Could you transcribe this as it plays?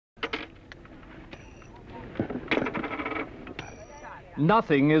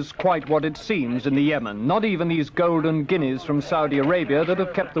Nothing is quite what it seems in the Yemen, not even these golden guineas from Saudi Arabia that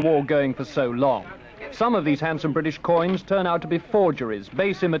have kept the war going for so long. Some of these handsome British coins turn out to be forgeries,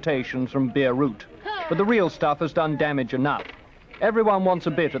 base imitations from Beirut. But the real stuff has done damage enough. Everyone wants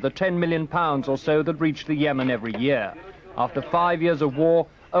a bit of the 10 million pounds or so that reach the Yemen every year. After 5 years of war,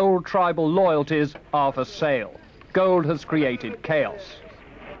 old tribal loyalties are for sale. Gold has created chaos.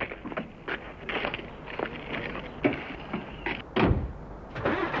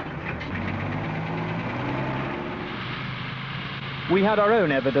 We had our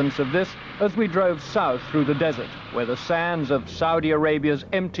own evidence of this as we drove south through the desert, where the sands of Saudi Arabia's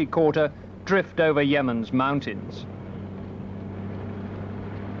empty quarter drift over Yemen's mountains.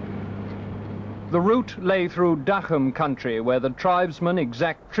 The route lay through Daham country, where the tribesmen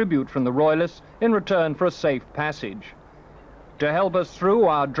exact tribute from the royalists in return for a safe passage. To help us through,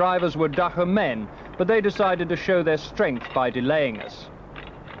 our drivers were Daham men, but they decided to show their strength by delaying us.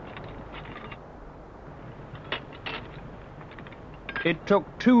 It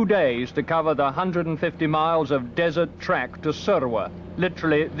took 2 days to cover the 150 miles of desert track to Girwa,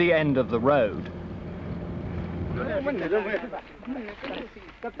 literally the end of the road.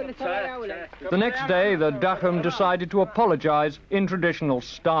 The next day, the Daham decided to apologize in traditional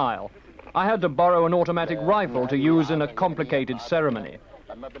style. I had to borrow an automatic rifle to use in a complicated ceremony.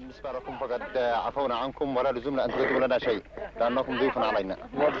 What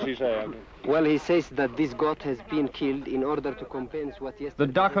does he say? Well, he says that this goat has been killed in order to compensate what yesterday...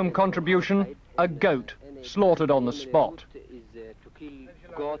 The Daham contribution, a goat, slaughtered on the spot. ...is to kill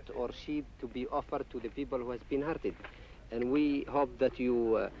goat or sheep to be offered to the people who has been hurted. And we hope that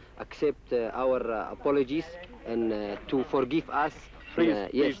you accept our apologies and to forgive us.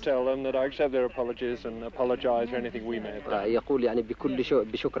 Please tell them that I accept their apologies and apologize for anything we may have done. يقول يعني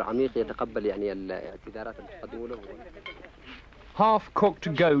بشكر عميق يتقبل يعني الاعتذارات اللي تقدموا له.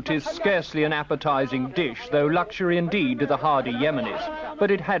 Half-cooked goat is scarcely an appetizing dish, though luxury indeed to the hardy Yemenis. But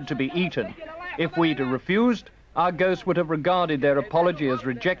it had to be eaten. If we'd have refused, our ghosts would have regarded their apology as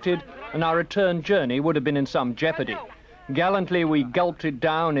rejected, and our return journey would have been in some jeopardy. Gallantly, we gulped it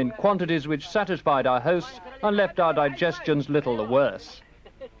down in quantities which satisfied our hosts and left our digestions little the worse.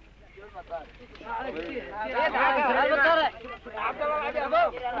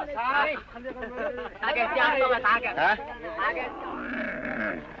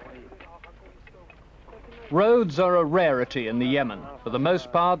 Roads are a rarity in the Yemen. For the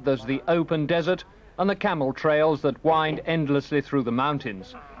most part, there's the open desert and the camel trails that wind endlessly through the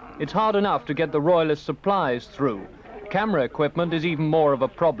mountains. It's hard enough to get the royalist supplies through. Camera equipment is even more of a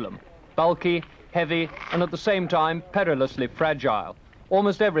problem. Bulky, heavy, and at the same time perilously fragile.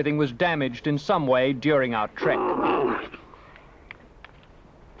 Almost everything was damaged in some way during our trek.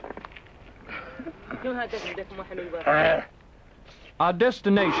 Our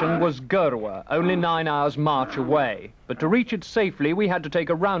destination was Girwa, only 9 hours' march away. But to reach it safely, we had to take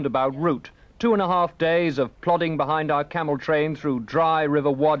a roundabout route. 2.5 days of plodding behind our camel train through dry river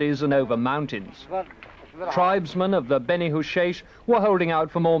wadis and over mountains. Tribesmen of the Beni Hushesh were holding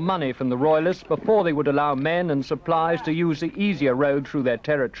out for more money from the royalists before they would allow men and supplies to use the easier road through their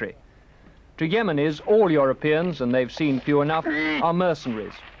territory. To Yemenis, all Europeans, and they've seen few enough, are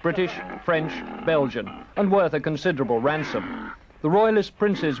mercenaries, British, French, Belgian, and worth a considerable ransom. The royalist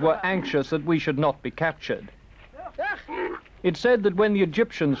princes were anxious that we should not be captured. It's said that when the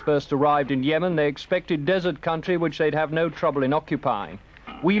Egyptians first arrived in Yemen, they expected desert country which they'd have no trouble in occupying.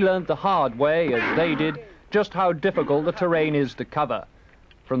 We learnt the hard way, as they did, just how difficult the terrain is to cover.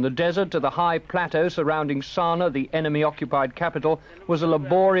 From the desert to the high plateau surrounding Sana'a, the enemy-occupied capital, was a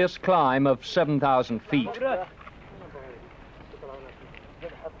laborious climb of 7,000 feet.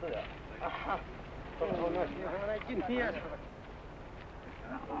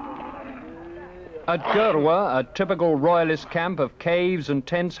 At Girwa, a typical royalist camp of caves and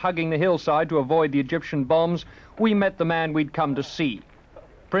tents hugging the hillside to avoid the Egyptian bombs, we met the man we'd come to see,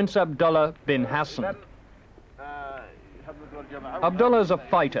 Prince Abdullah bin Hassan. Abdullah's a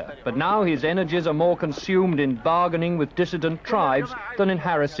fighter, but now his energies are more consumed in bargaining with dissident tribes than in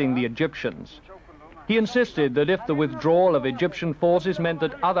harassing the Egyptians. He insisted that if the withdrawal of Egyptian forces meant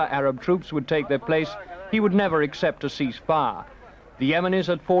that other Arab troops would take their place, he would never accept a ceasefire. The Yemenis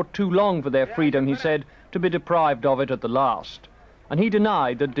had fought too long for their freedom, he said, to be deprived of it at the last. And he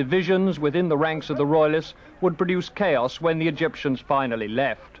denied that divisions within the ranks of the royalists would produce chaos when the Egyptians finally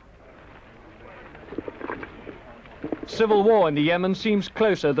left. Civil war in the Yemen seems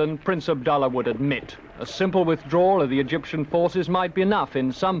closer than Prince Abdullah would admit. A simple withdrawal of the Egyptian forces might be enough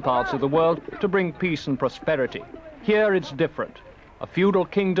in some parts of the world to bring peace and prosperity. Here it's different. A feudal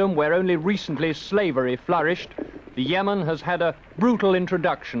kingdom where only recently slavery flourished, The Yemen has had a brutal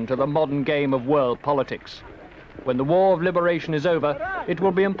introduction to the modern game of world politics. When the war of liberation is over, it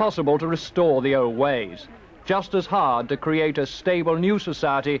will be impossible to restore the old ways. Just as hard to create a stable new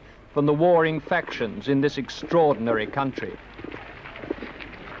society from the warring factions in this extraordinary country.